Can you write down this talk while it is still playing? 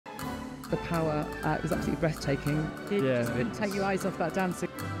The power was absolutely breathtaking. You just couldn't take your eyes off that dancing.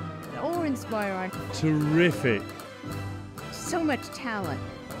 Awe-inspiring. Terrific. So much talent.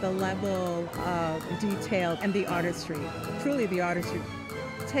 The level of detail and the artistry, truly the artistry.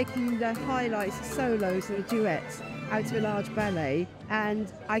 Taking the highlights, the solos and the duets out to a large ballet,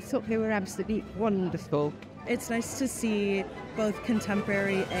 and I thought they were absolutely wonderful. It's nice to see both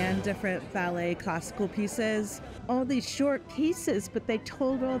contemporary and different ballet classical pieces. All these short pieces, but they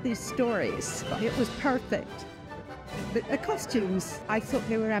told all these stories. It was perfect. The costumes, I thought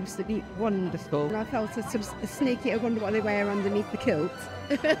they were absolutely wonderful. And I felt a sort of sneaky, I wonder what they wear underneath the kilt.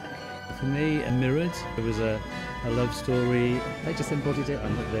 For me, Mirrored. It was a love story. They just embodied it.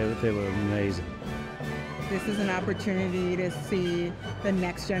 And they were amazing. This is an opportunity to see the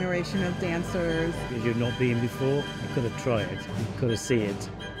next generation of dancers. If you've not been before, you could have tried it. You could have seen it.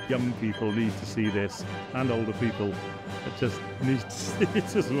 Young people need to see this, and older people just need to see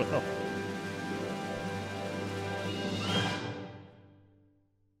it as well.